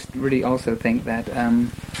also just really also think that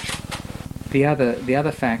the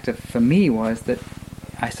other factor for me was that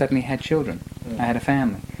I suddenly had children. I had a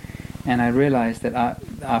family, and I realized that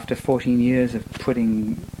after 14 years of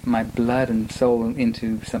putting my blood and soul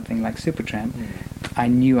into something like Supertramp, I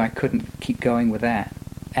knew I couldn't keep going with that.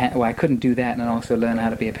 I couldn't do that and also learn how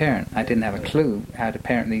to be a parent. I didn't have a clue how to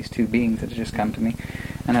parent these 2 beings that had just come to me,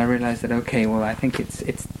 and I realized that I think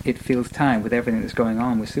it feels time with everything that's going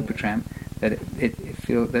on with Supertramp that it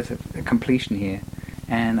feels there's a completion here,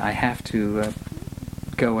 and I have to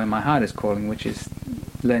go where my heart is calling, which is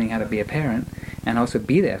learning how to be a parent and also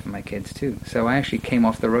be there for my kids too. So I actually came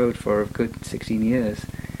off the road for a good 16 years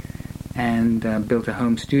and built a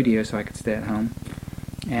home studio so I could stay at home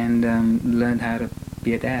and learned how to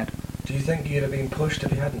be a dad. Do you think you'd have been pushed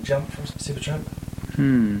if you hadn't jumped from Supertramp?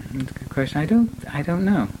 That's a good question. I don't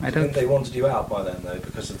know. I don't think they wanted you out by then though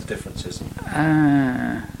because of the differences.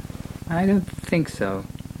 I don't think so.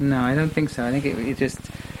 No, I don't think so. I think it just...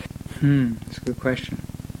 That's a good question.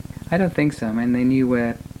 I don't think so. I mean, they knew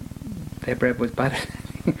where their bread was buttered.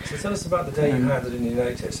 So tell us about the day you handed in your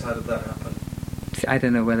notice. How did that happen? I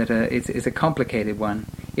don't know whether it's a complicated one.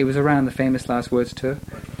 It was around the Famous Last Words tour.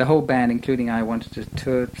 Okay. The whole band, including I, wanted to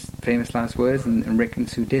tour Famous Last Words, and Rick and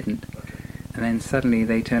Sue didn't. Okay. And then suddenly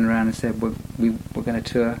they turned around and said, we're going to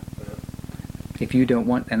tour. Yeah. If you don't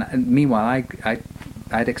want... And meanwhile,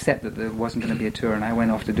 I'd accept that there wasn't going to be a tour, and I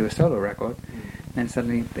went off to do a solo record. And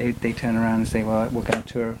suddenly they turn around and say, well, we're going to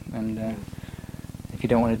tour, and if you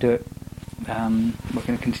don't want to do it, we're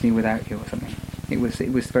going to continue without you, or something. It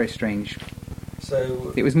was very strange.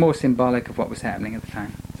 So It was more symbolic of what was happening at the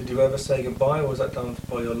time. did you ever say goodbye, or was that done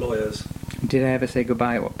by your lawyers? Did I ever say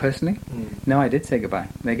goodbye? What, personally? Mm. No, I did say goodbye.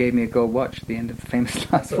 They gave me a gold watch at the end of the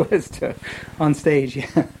Famous Last Words tour. On stage,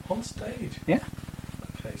 yeah. On stage? Yeah.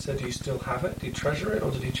 Okay, so do you still have it? Do you treasure it, or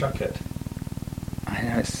did you chuck it? I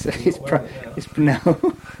know, it's not wearing it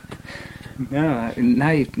no. No, now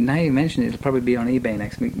you mention it, it'll probably be on eBay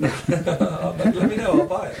next week. Let me know, I'll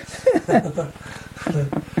buy it.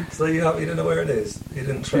 So you don't know where it is? You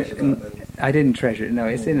didn't treasure that then? I didn't treasure it, no,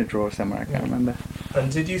 it's in a drawer somewhere, I can't remember.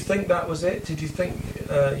 And did you think that was it? Did you think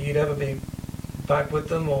you'd ever be back with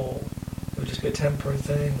them, or it would just be a temporary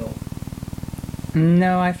thing? Or?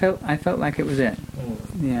 No, I felt like it was it.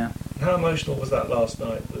 Yeah. How emotional was that last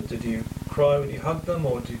night? Did you cry when you hugged them,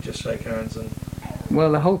 or did you just shake hands and...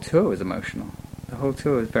 Well, the whole tour was emotional. The whole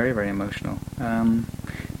tour was very, very emotional.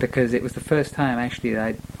 Because it was the first time, actually,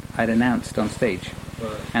 that I'd announced on stage.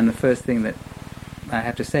 Right. And the first thing that I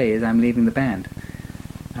have to say is I'm leaving the band.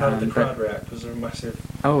 How did the crowd react? Was there a massive...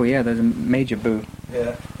 Oh, yeah, there's a major boo.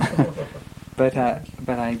 Yeah. But I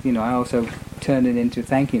also turned it into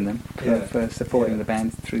thanking them for supporting the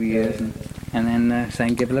band through the years, and then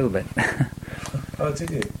saying give a little bit. Oh, did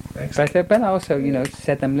you? Excellent. But I also,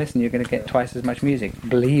 said them, listen, you're going to get twice as much music,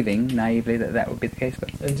 believing naively that would be the case.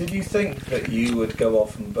 But And did you think that you would go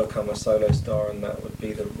off and become a solo star, and that would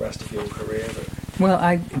be the rest of your career?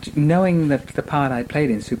 well, knowing the part I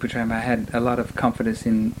played in Supertramp, I had a lot of confidence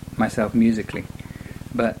in myself musically.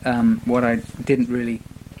 But what I didn't really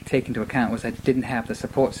take into account was I didn't have the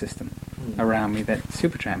support system around me that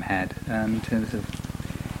Supertramp had in terms of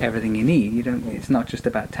everything you need. It's not just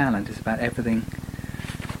about talent; it's about everything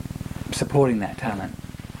supporting that talent.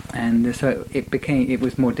 And so it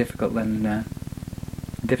was more difficult than I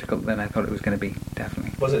thought it was going to be.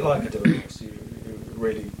 Definitely. Was it like a divorce? You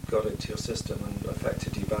really got into your system and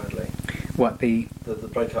affected you badly? What the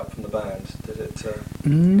breakup from the band? Did it?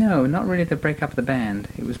 No, not really the breakup of the band.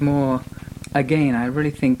 It was more. Again, I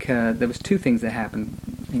really think there was two things that happened.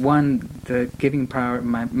 One, the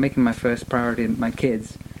making my first priority my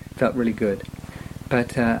kids felt really good.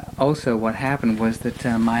 But also what happened was that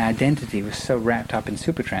my identity was so wrapped up in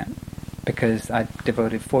Supertramp, because I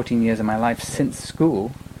devoted 14 years of my life since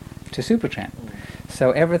school to Supertramp.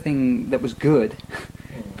 So everything that was good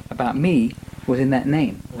about me was in that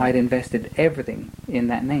name. I'd invested everything in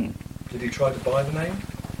that name. Did you try to buy the name?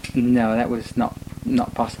 No, that was not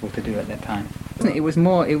possible to do at that time. It was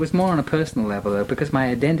more on a personal level, though, because my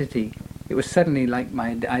identity, it was suddenly like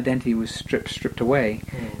my identity was stripped away,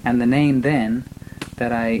 and the name then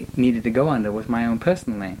that I needed to go under was my own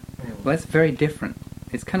personal name. Well, that's very different.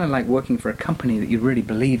 It's kind of like working for a company that you really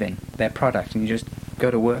believe in, their product, and you just go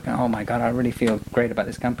to work and, oh my God, I really feel great about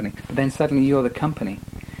this company. But then suddenly you're the company.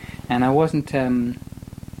 And I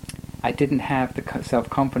didn't have the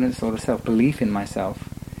self-confidence or the self-belief in myself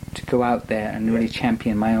to go out there and really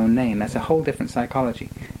champion my own name. That's a whole different psychology.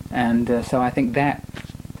 And so I think that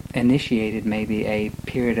initiated maybe a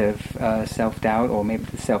period of self-doubt, or maybe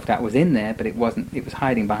the self-doubt was in there, but it was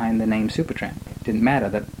hiding behind the name Supertramp. It didn't matter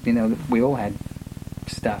that, we all had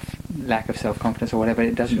stuff, lack of self-confidence or whatever,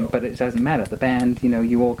 but it doesn't matter. The band,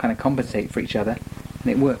 you all kind of compensate for each other,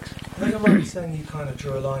 and it works. I think I'm right saying you kind of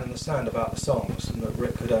drew a line in the sand about the songs, and that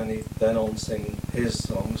Rick could only then on-sing his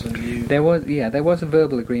songs, and you... There was a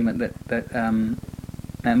verbal agreement that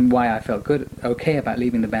and why I felt okay about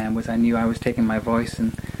leaving the band was I knew I was taking my voice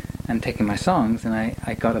and taking my songs, and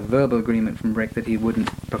I got a verbal agreement from Rick that he wouldn't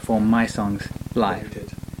perform my songs live. He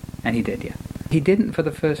did. And he did, yeah. He didn't for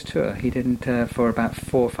the first tour. He didn't for about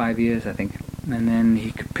 4 or 5 years, I think. And then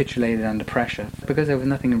he capitulated under pressure. Because there was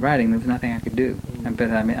nothing in writing, there was nothing I could do.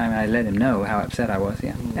 But I let him know how upset I was,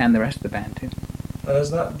 yeah. And the rest of the band, too. And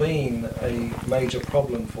has that been a major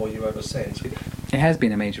problem for you ever since? It has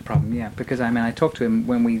been a major problem, yeah. Because, I talked to him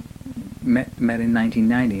when we met in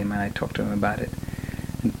 1990, and I talked to him about it.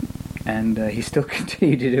 And he still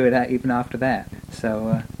continued to do it even after that.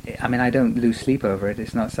 So, I don't lose sleep over it.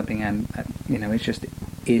 It's not something it just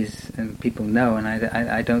is, and people know. And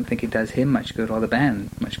I don't think it does him much good, or the band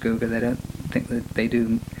much good, because I don't think that they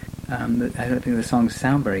do. I don't think the songs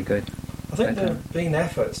sound very good. I think there have been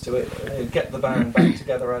efforts to get the band back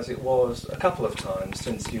together as it was a couple of times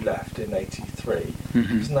since you left in '83.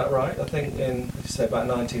 Isn't that right? I think in, as you say, about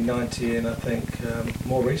 1990, and I think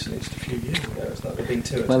more recently, just a few years ago. It's not been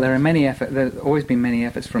two. Well, there are many efforts. There's always been many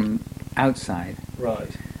efforts from outside.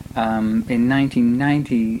 Right. In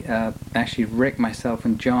 1990, actually, Rick, myself,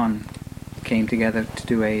 and John came together to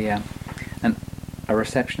do a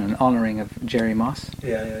reception, an honouring of Jerry Moss.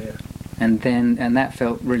 Yeah. And that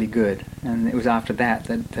felt really good. And it was after that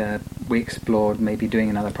we explored maybe doing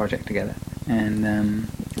another project together. And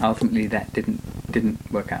ultimately that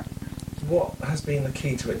didn't work out. What has been the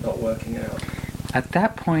key to it not working out? At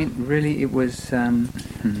that point, really, it was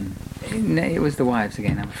it was the wives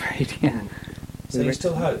again, I'm afraid. Yeah. So you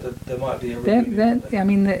still hope that there might be a reunion? I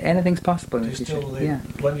mean, anything's possible. Do you still, yeah.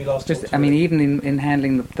 When you last talked to even in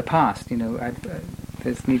handling the past,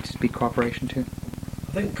 there needs to be cooperation too.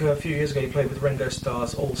 I think a few years ago you played with Ringo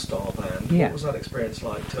Starr's All-Star Band. Yeah. What was that experience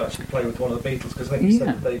like to actually play with one of the Beatles? Because I think you said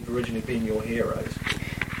that they've originally been your heroes.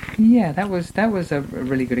 Yeah, that was a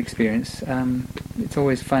really good experience. It's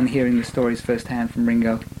always fun hearing the stories firsthand from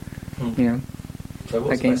Ringo. So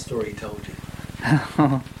what's the best story he told you?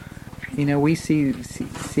 We see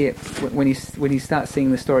it when you start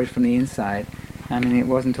seeing the stories from the inside. I mean, it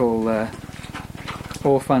wasn't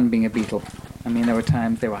all fun being a Beatle. I mean, there were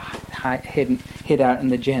times they were hid out in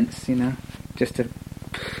the gents, just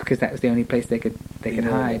because that was the only place they could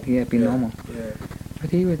hide. Yeah, be normal. Yeah.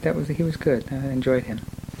 But he was good. I enjoyed him.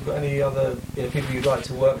 You got any other people you'd like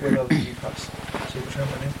to work with, other than you perhaps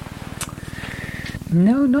Supertramp and him?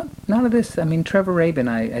 No, none of this. I mean, Trevor Rabin,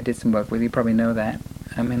 I did some work with. You probably know that.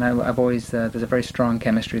 I mean, I've always there's a very strong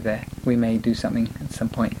chemistry there. We may do something at some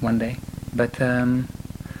point one day. But no,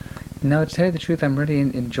 to tell you the truth, I'm really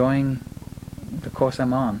enjoying the course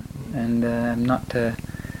I'm on, and I'm not.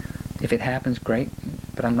 If it happens, great.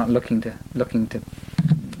 But I'm not looking to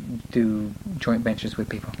do joint ventures with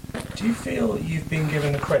people. Do you feel you've been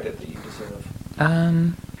given the credit that you deserve?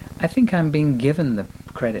 I think I'm being given the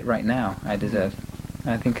credit right now I deserve.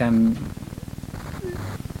 I think I'm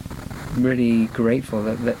really grateful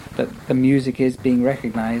that the music is being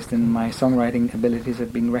recognized, and my songwriting abilities are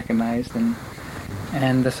being recognized,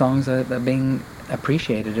 and the songs are being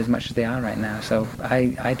appreciated as much as they are right now. So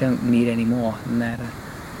I don't need any more than that.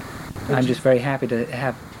 I'm just very happy to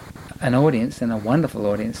have an audience, and a wonderful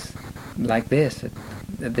audience like this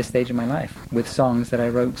at this stage of my life, with songs that I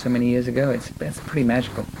wrote so many years ago. It's pretty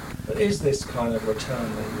magical. But is this kind of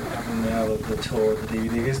return that you're having now, the tour, the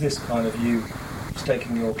DVD, is this kind of you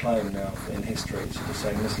staking your claim now in history, sort of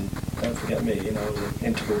saying, listen, don't forget me, I was an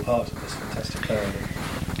integral part of this fantastic band?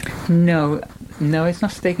 No, it's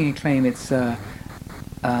not staking a claim. It's I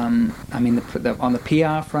mean, on the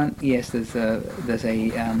PR front, yes, there's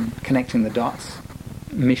a connecting the dots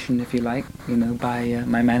mission, if you like, by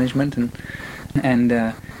my management and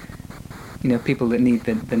people that need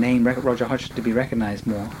the name Roger Hodgson to be recognised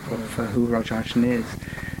more for who Roger Hodgson is.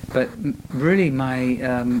 But really,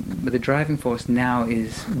 the driving force now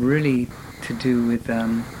is really to do with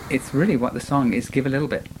it's really what the song is. Give a little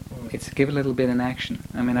bit. It's give a little bit in action.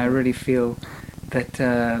 I mean, I really feel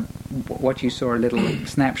that what you saw a little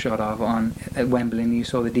snapshot of at Wembley, and you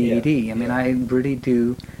saw the DVD. Yeah. I mean, I really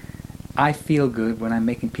do. I feel good when I'm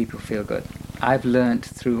making people feel good. I've learnt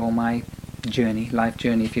through all my journey, life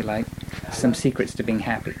journey, if you like, some secrets to being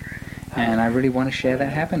happy, and I really want to share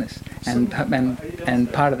that happiness. And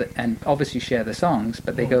part of it, and obviously share the songs,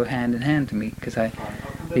 but they go hand in hand to me, because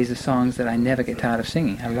these are songs that I never get tired of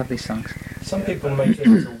singing. I love these songs. Some people may think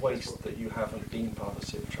it's a waste that you haven't been part of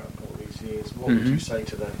Supertramp all these years. What would you say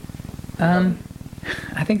to them?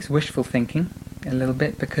 I think it's wishful thinking a little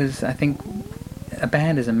bit, because I think a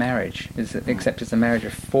band is a marriage, except it's a marriage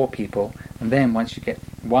of 4 people, and then once you get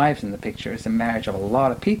wives in the picture, it's a marriage of a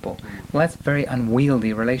lot of people. Well, that's a very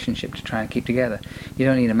unwieldy relationship to try and keep together. You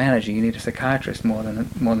don't need a manager, you need a psychiatrist more than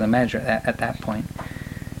a manager at that point.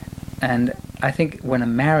 And I think when a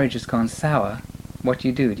marriage has gone sour, what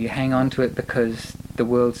do? Do you hang on to it because the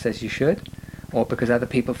world says you should, or because other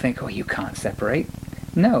people think, oh, you can't separate?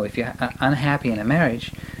 No, if you're unhappy in a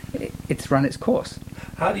marriage, it's run its course.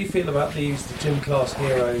 How do you feel about the Gym Class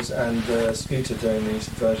Heroes and Scooter doing these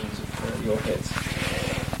versions of your hits?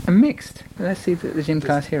 Mixed. Let's see the Gym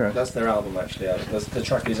Class Heroes. That's their album, actually. The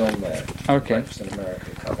track is on there. Okay. Breakfast in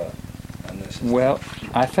America cover. And this is well,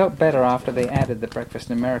 I felt better after they added the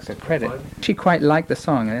Breakfast in America credit. She quite liked the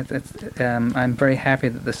song, and I'm very happy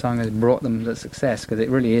that the song has brought them the success, because it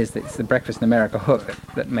really is. It's the Breakfast in America hook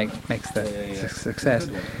that makes the success.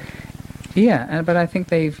 Yeah, but I think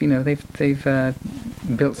they've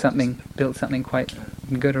built something quite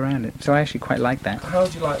good around it. So I actually quite like that. How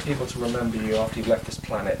would you like people to remember you after you've left this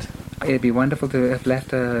planet? It'd be wonderful to have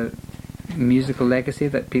left a musical legacy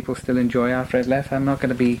that people still enjoy after I've left. I'm not going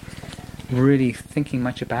to be really thinking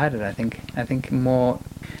much about it. I think more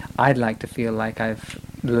I'd like to feel like I've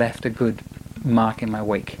left a good mark in my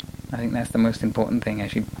wake. I think that's the most important thing,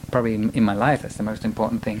 actually. Probably in my life, that's the most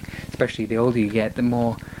important thing. Especially the older you get, the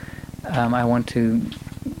more I want to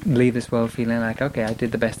leave this world feeling like, okay, I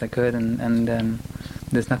did the best I could, and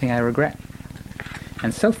there's nothing I regret.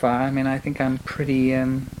 And so far, I mean, I think I'm pretty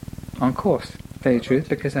on course, to tell you the truth,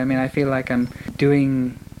 because I feel like I'm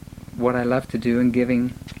doing what I love to do and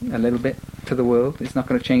giving a little bit to the world. It's not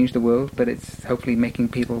going to change the world, but it's hopefully making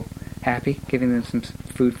people happy, giving them some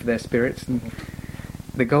food for their spirits. And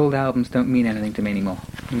the gold albums don't mean anything to me anymore.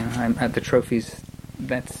 I'm at the trophies.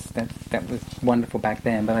 That was wonderful back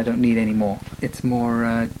then, but I don't need any more. It's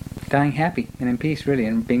more dying happy and in peace, really,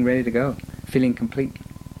 and being ready to go, feeling complete.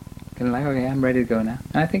 Feeling like, okay, I'm ready to go now.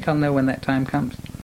 And I think I'll know when that time comes.